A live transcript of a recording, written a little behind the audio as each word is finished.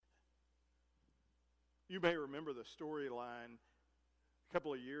You may remember the storyline a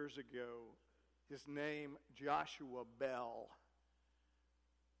couple of years ago. His name, Joshua Bell.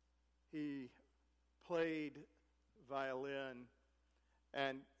 He played violin,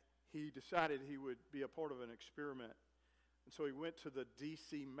 and he decided he would be a part of an experiment. And so he went to the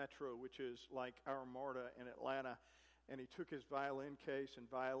D.C. Metro, which is like our MARTA in Atlanta, and he took his violin case and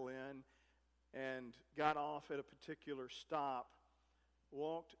violin and got off at a particular stop,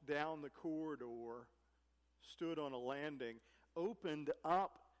 walked down the corridor, stood on a landing, opened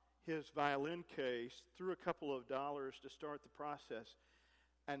up his violin case, threw a couple of dollars to start the process,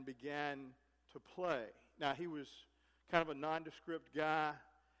 and began to play. Now, he was kind of a nondescript guy.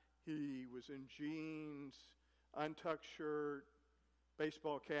 He was in jeans, untucked shirt,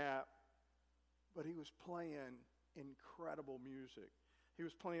 baseball cap, but he was playing incredible music. He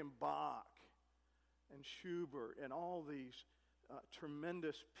was playing Bach and Schubert and all these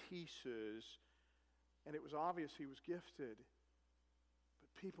tremendous pieces, and it was obvious he was gifted.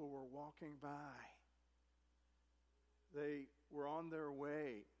 But people were walking by. They were on their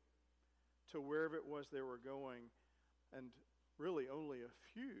way to wherever it was they were going, and really only a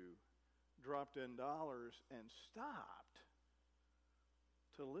few dropped in dollars and stopped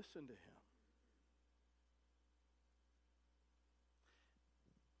to listen to him.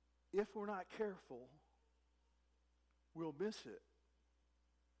 If we're not careful, we'll miss it.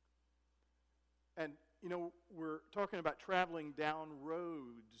 And, you know, we're talking about traveling down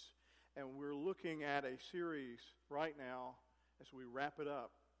roads, and we're looking at a series right now as we wrap it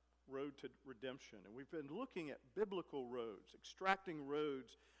up, Road to Redemption. And we've been looking at biblical roads, extracting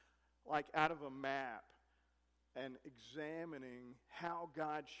roads like out of a map and examining how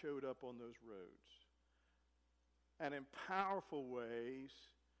God showed up on those roads. And in powerful ways,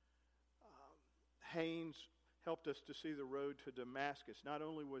 Haynes helped us to see the road to Damascus. Not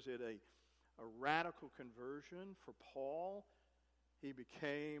only was it a radical conversion for Paul, he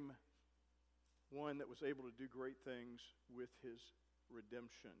became one that was able to do great things with his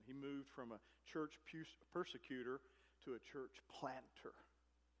redemption. He moved from a church persecutor to a church planter.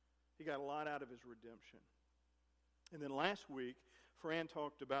 He got a lot out of his redemption. And then last week, Fran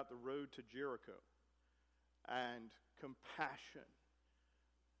talked about the road to Jericho and compassion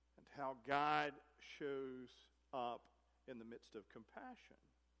and how God shows up in the midst of compassion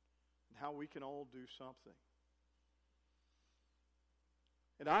and how we can all do something.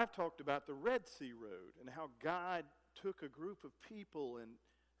 And I've talked about the Red Sea Road and how God took a group of people and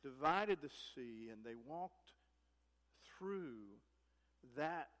divided the sea, and they walked through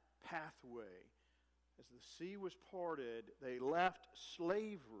that pathway. As the sea was parted, they left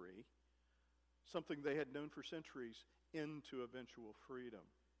slavery, something they had known for centuries, into eventual freedom.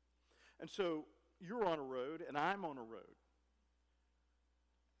 And so you're on a road, and I'm on a road.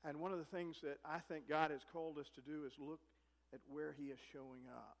 And one of the things that I think God has called us to do is look at where he is showing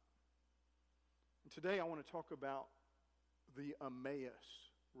up. And today I want to talk about the Emmaus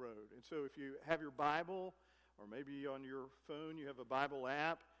Road. And so if you have your Bible, or maybe on your phone you have a Bible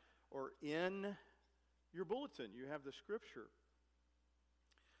app, or in your bulletin you have the scripture.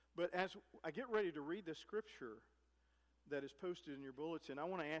 But as I get ready to read the scripture that is posted in your bulletin, I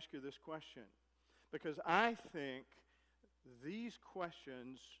want to ask you this question. Because I think these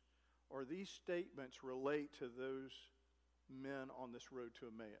questions or these statements relate to those men on this road to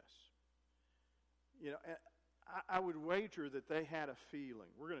Emmaus. You know, I would wager that they had a feeling.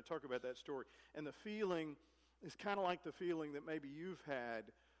 We're going to talk about that story. And the feeling is kind of like the feeling that maybe you've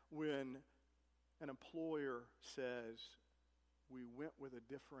had when an employer says, we went with a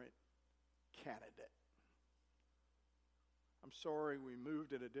different candidate. I'm sorry, we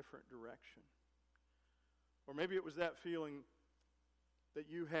moved in a different direction. Or maybe it was that feeling that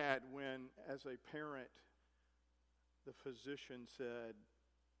you had when, as a parent, the physician said,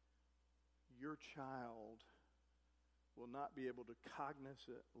 your child will not be able to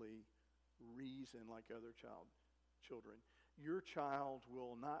cognizantly reason like other children. Your child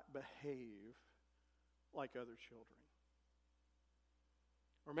will not behave like other children.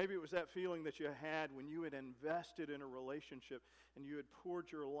 Or maybe it was that feeling that you had when you had invested in a relationship and you had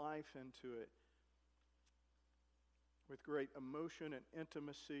poured your life into it with great emotion and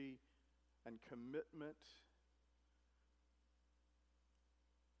intimacy and commitment,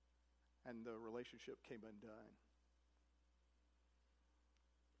 and the relationship came undone.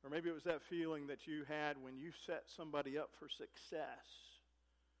 Or maybe it was that feeling that you had when you set somebody up for success,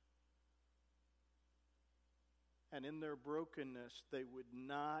 and in their brokenness, they would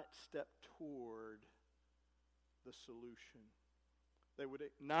not step toward the solution. They would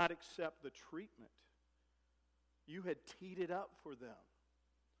not accept the treatment. You had teed it up for them,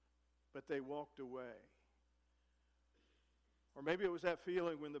 but they walked away. Or maybe it was that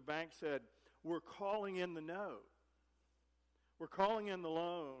feeling when the bank said, we're calling in the note. We're calling in the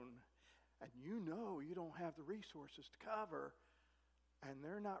loan, and you know you don't have the resources to cover, and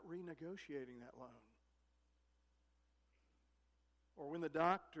they're not renegotiating that loan. Or when the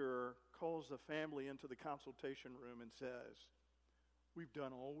doctor calls the family into the consultation room and says, we've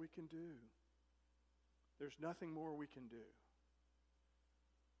done all we can do. There's nothing more we can do.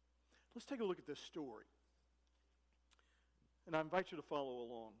 Let's take a look at this story. And I invite you to follow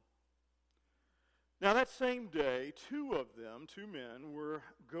along. Now that same day, two men, were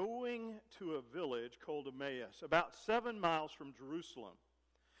going to a village called Emmaus, about 7 miles from Jerusalem.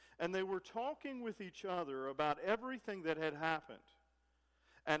 And they were talking with each other about everything that had happened.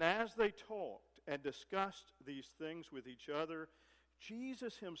 And as they talked and discussed these things with each other,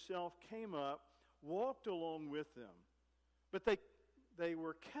 Jesus himself came up, walked along with them. But they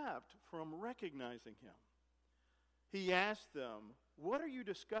were kept from recognizing him. He asked them, what are you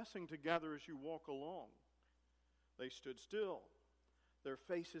discussing together as you walk along? They stood still, their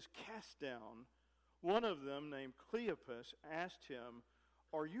faces cast down. One of them, named Cleopas, asked him,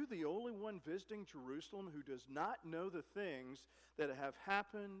 are you the only one visiting Jerusalem who does not know the things that have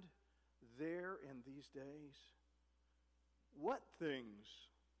happened there in these days? What things?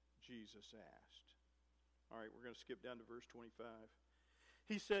 Jesus asked. All right, we're going to skip down to verse 25.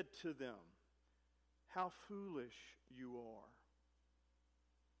 He said to them, how foolish you are,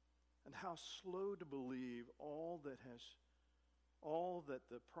 and how slow to believe all that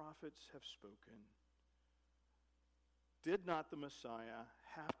the prophets have spoken. Did not the Messiah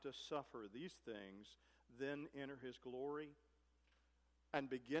have to suffer these things, then enter his glory? And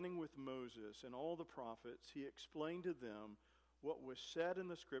beginning with Moses and all the prophets, he explained to them what was said in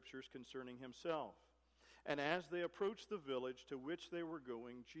the scriptures concerning himself. And as they approached the village to which they were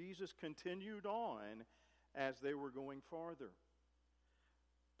going, Jesus continued on as they were going farther.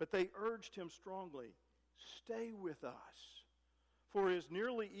 But they urged him strongly, stay with us, for it is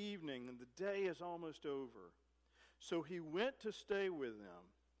nearly evening and the day is almost over. So he went to stay with them.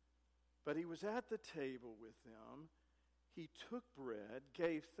 But he was at the table with them. He took bread,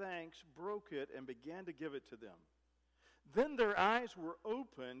 gave thanks, broke it, and began to give it to them. Then their eyes were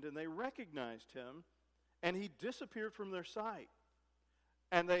opened, and they recognized him, and he disappeared from their sight.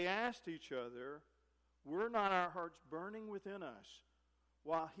 And they asked each other, were not our hearts burning within us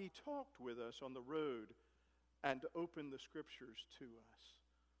while he talked with us on the road and opened the scriptures to us?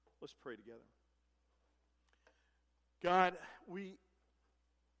 Let's pray together. God, we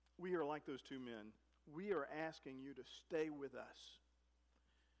are like those two men. We are asking you to stay with us.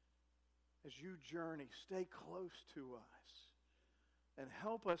 As you journey, stay close to us and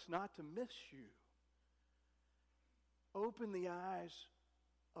help us not to miss you. Open the eyes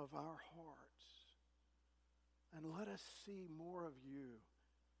of our hearts and let us see more of you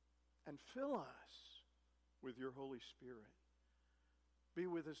and fill us with your Holy Spirit. Be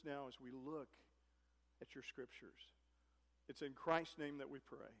with us now as we look at your scriptures. It's in Christ's name that we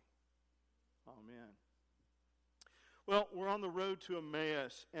pray. Amen. Well, we're on the road to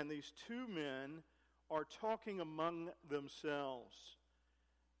Emmaus, and these two men are talking among themselves.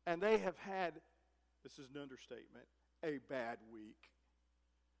 And they have had, this is an understatement, a bad week.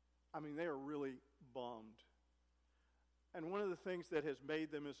 I mean, they are really bummed. And one of the things that has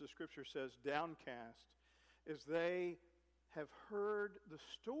made them, as the scripture says, downcast, is they have heard the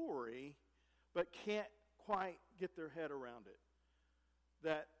story, but can't quite get their head around it.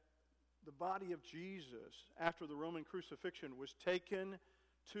 That the body of Jesus, after the Roman crucifixion, was taken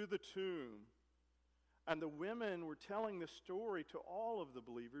to the tomb. And the women were telling the story to all of the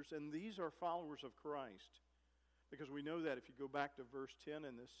believers, and these are followers of Christ. Because we know that if you go back to verse 10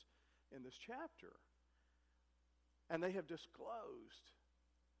 in this chapter. And they have disclosed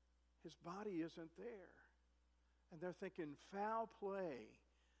his body isn't there. And they're thinking, foul play.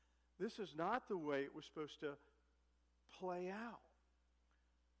 This is not the way it was supposed to play out.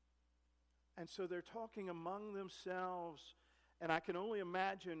 And so they're talking among themselves, and I can only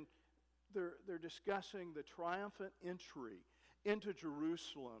imagine they're discussing the triumphant entry into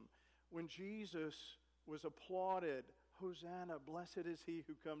Jerusalem when Jesus was applauded, Hosanna, blessed is he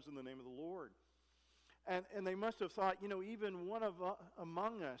who comes in the name of the Lord. And they must have thought, even one of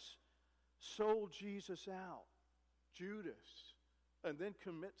among us sold Jesus out, Judas, and then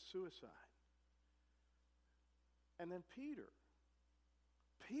commits suicide. And then Peter,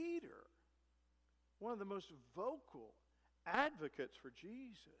 one of the most vocal advocates for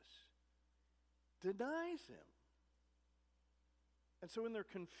Jesus, denies him. And so in their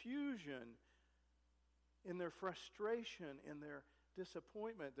confusion, in their frustration, in their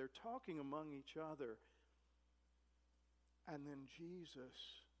disappointment, they're talking among each other. And then Jesus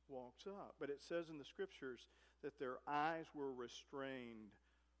walks up. But it says in the Scriptures that their eyes were restrained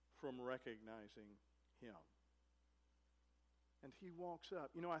from recognizing him. And he walks up.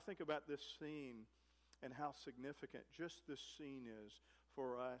 You know, I think about this scene and how significant just this scene is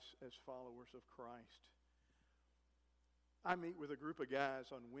for us as followers of Christ. I meet with a group of guys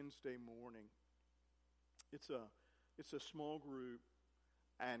on Wednesday morning. It's a small group,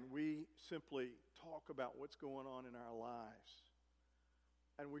 and we simply talk about what's going on in our lives.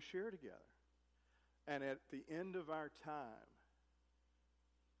 And we share together. And at the end of our time,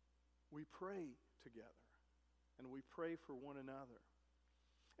 we pray together. And we pray for one another.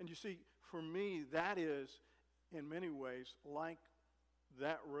 And you see, for me, that is, in many ways, like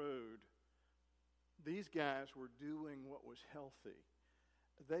that road. These guys were doing what was healthy.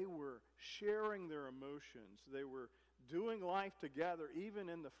 They were sharing their emotions. They were doing life together, even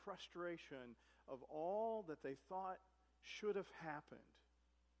in the frustration of all that they thought should have happened.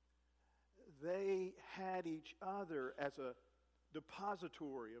 They had each other as a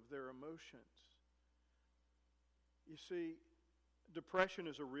depository of their emotions. You see, depression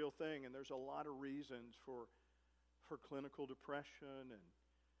is a real thing, and there's a lot of reasons for clinical depression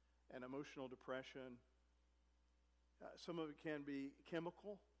and emotional depression. Some of it can be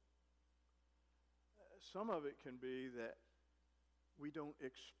chemical. Some of it can be that we don't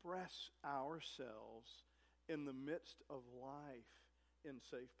express ourselves in the midst of life in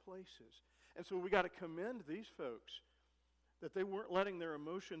safe places. And so we got to commend these folks that they weren't letting their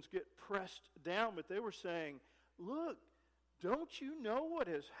emotions get pressed down, but they were saying, look, don't you know what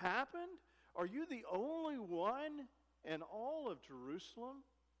has happened? Are you the only one in all of Jerusalem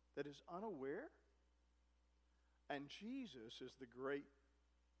that is unaware? And Jesus is the great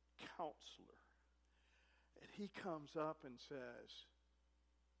counselor. And he comes up and says,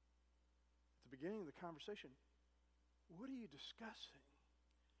 at the beginning of the conversation, what are you discussing?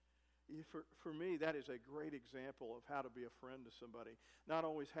 For me, that is a great example of how to be a friend to somebody. Not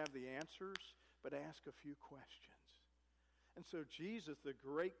always have the answers, but ask a few questions. And so Jesus, the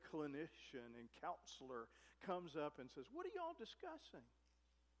great clinician and counselor, comes up and says, what are y'all discussing?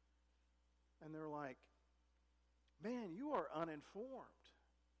 And they're like, man, you are uninformed.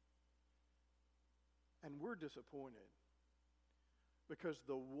 And we're disappointed. Because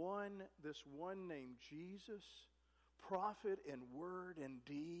this one named Jesus, prophet in word and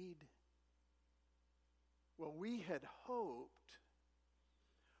deed, well, we had hoped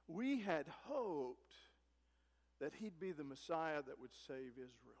that he'd be the Messiah that would save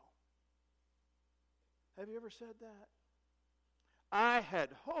Israel. Have you ever said that? I had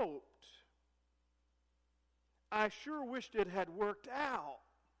hoped. I sure wished it had worked out.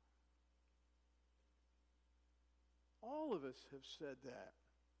 All of us have said that.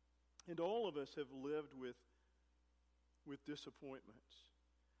 And all of us have lived with disappointments.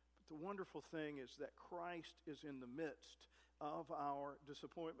 But the wonderful thing is that Christ is in the midst of our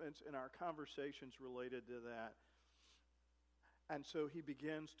disappointments and our conversations related to that. And so he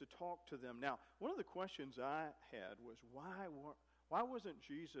begins to talk to them. Now, one of the questions I had was, why wasn't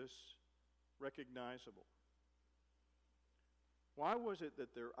Jesus recognizable? Why was it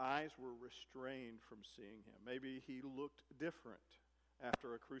that their eyes were restrained from seeing him? Maybe he looked different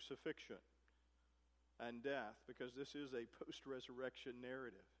after a crucifixion and death, because this is a post-resurrection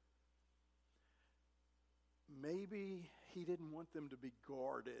narrative. Maybe he didn't want them to be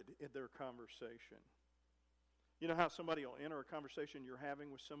guarded in their conversation. You know how somebody will enter a conversation you're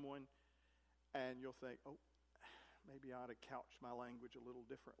having with someone and you'll think, oh, maybe I ought to couch my language a little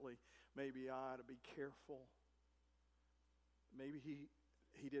differently. Maybe I ought to be careful. Maybe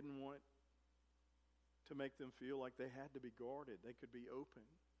he didn't want to make them feel like they had to be guarded. They could be open.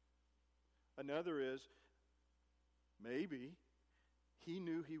 Another is, maybe he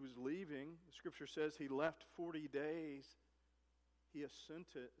knew he was leaving. The Scripture says he left 40 days. He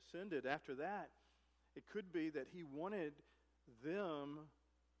ascended after that. It could be that he wanted them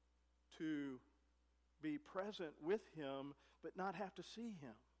to be present with him, but not have to see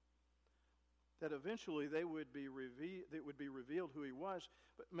him. That eventually it would be revealed who he was,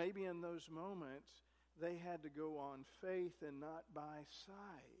 but maybe in those moments they had to go on faith and not by sight.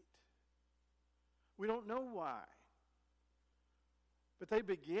 We don't know why. But they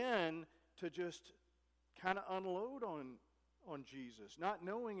begin to just kind of unload on Jesus, not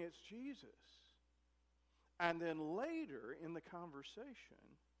knowing it's Jesus. And then later in the conversation,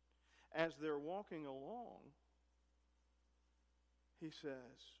 as they're walking along, he says,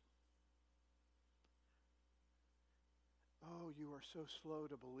 oh, you are so slow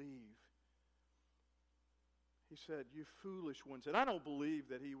to believe. He said, "You foolish ones." And I don't believe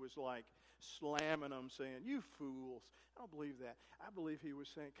that he was like slamming them, saying, "You fools." I don't believe that. I believe he was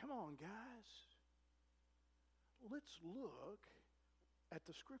saying, "Come on, guys. Let's look at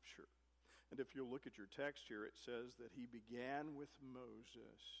the Scripture." And if you'll look at your text here, it says that he began with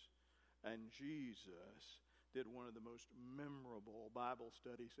Moses, and Jesus did one of the most memorable Bible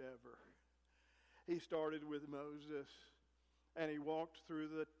studies ever. He started with Moses, and he walked through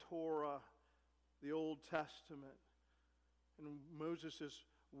the Torah, the Old Testament, and Moses'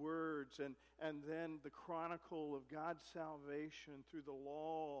 words, and then the chronicle of God's salvation through the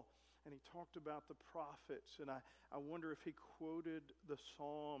law, and he talked about the prophets, and I wonder if he quoted the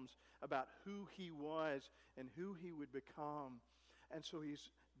Psalms about who he was and who he would become. And so he's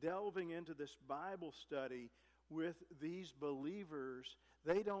delving into this Bible study with these believers.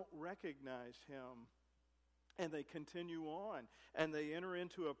 They don't recognize him, and they continue on, and they enter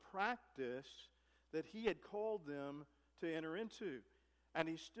into a practice that he had called them to enter into, and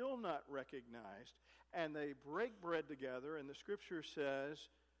he's still not recognized. And they break bread together, and the Scripture says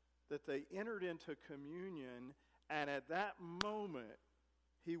that they entered into communion, and at that moment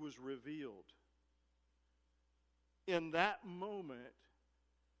he was revealed. In that moment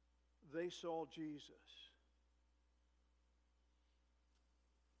they saw Jesus.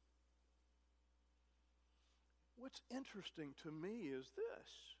 What's interesting to me is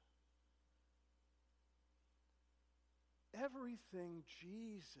this: everything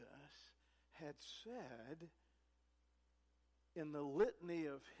Jesus had said in the litany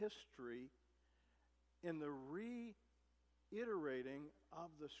of history, in the reiterating of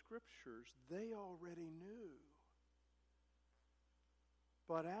the Scriptures, they already knew.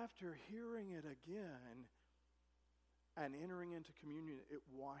 But after hearing it again and entering into communion, it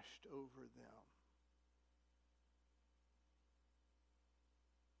washed over them.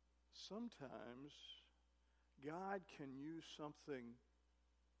 Sometimes God can use something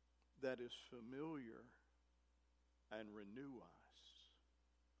that is familiar and renew us.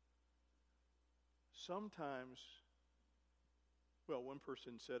 Sometimes, well, one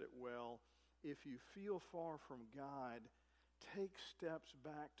person said it well, if you feel far from God, take steps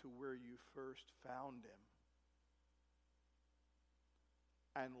back to where you first found him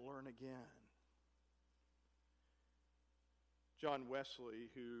and learn again. John Wesley,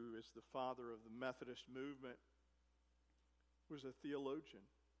 who is the father of the Methodist movement, was a theologian.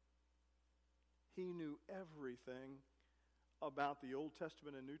 He knew everything about the Old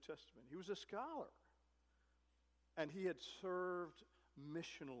Testament and New Testament. He was a scholar. And he had served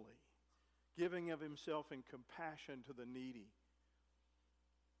missionally, giving of himself in compassion to the needy.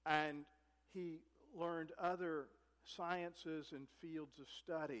 And he learned other sciences and fields of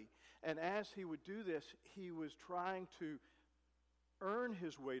study. And as he would do this, he was trying to earn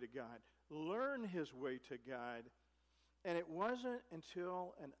his way to God, learn his way to God. And it wasn't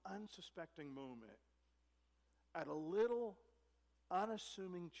until an unsuspecting moment at a little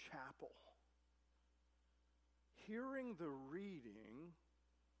unassuming chapel, hearing the reading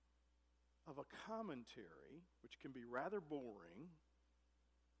of a commentary, which can be rather boring,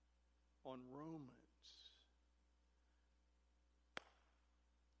 on Romans.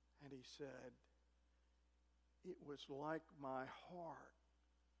 And he said, it was like my heart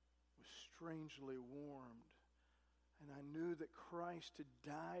was strangely warmed. And I knew that Christ had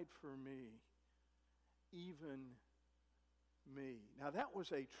died for me, even me. Now that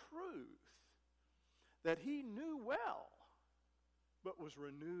was a truth that he knew well, but was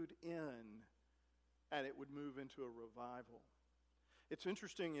renewed in, and it would move into a revival. It's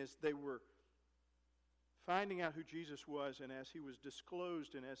interesting as they were finding out who Jesus was, and as he was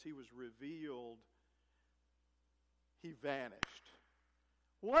disclosed and as he was revealed, he vanished.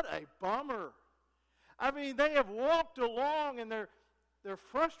 What a bummer. I mean, they have walked along and they're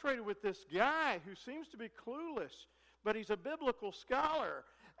frustrated with this guy who seems to be clueless, but he's a biblical scholar,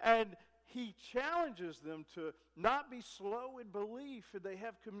 and he challenges them to not be slow in belief, and they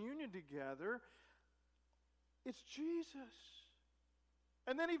have communion together. It's Jesus.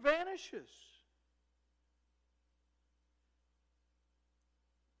 And then he vanishes.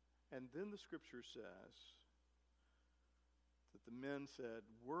 And then the Scripture says that the men said,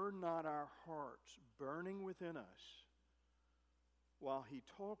 "Were not our hearts burning within us while he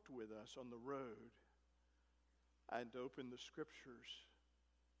talked with us on the road and opened the Scriptures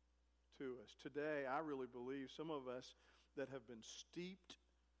to us?" Today, I really believe some of us that have been steeped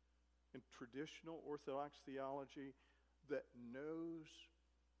in traditional Orthodox theology, that knows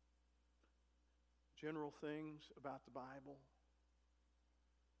general things about the Bible,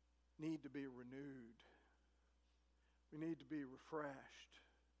 need to be renewed. We need to be refreshed.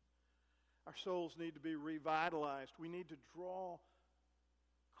 Our souls need to be revitalized. We need to draw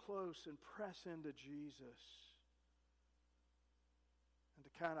close and press into Jesus and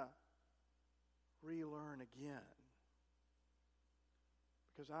to kind of relearn again.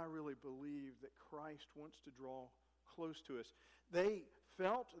 Because I really believe that Christ wants to draw close to us. They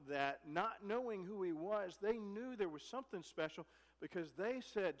felt that, not knowing who he was, they knew there was something special because they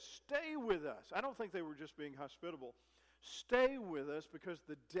said, "Stay with us." I don't think they were just being hospitable. Stay with us because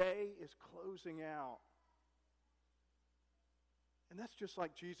the day is closing out. And that's just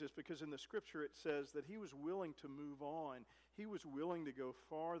like Jesus, because in the scripture it says that he was willing to move on. He was willing to go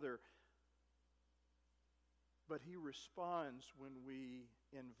farther. But he responds when we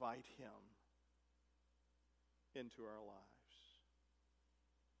invite him into our lives.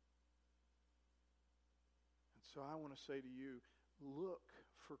 And so I want to say to you, look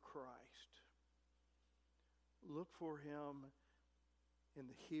for Christ. Look for him in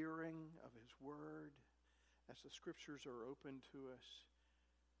the hearing of his word as the scriptures are open to us.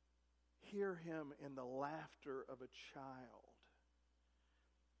 Hear him in the laughter of a child.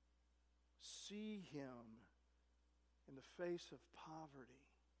 See him in the face of poverty.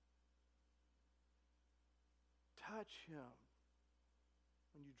 Touch him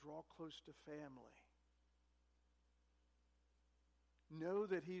when you draw close to family. Know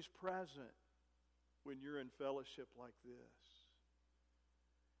that he's present when you're in fellowship like this.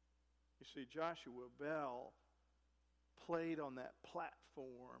 You see, Joshua Bell played on that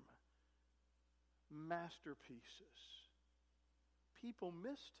platform masterpieces. People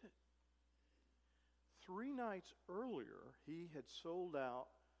missed it. 3 nights earlier, he had sold out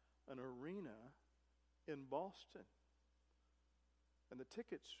an arena in Boston. And the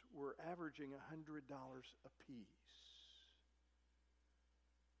tickets were averaging $100 apiece.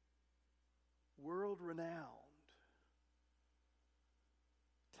 World-renowned,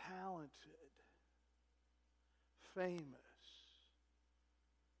 talented, famous,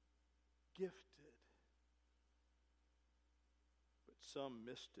 gifted. But some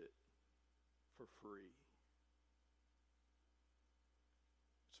missed it for free.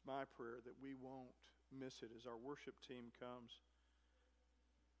 It's my prayer that we won't miss it as our worship team comes.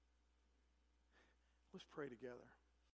 Let's pray together.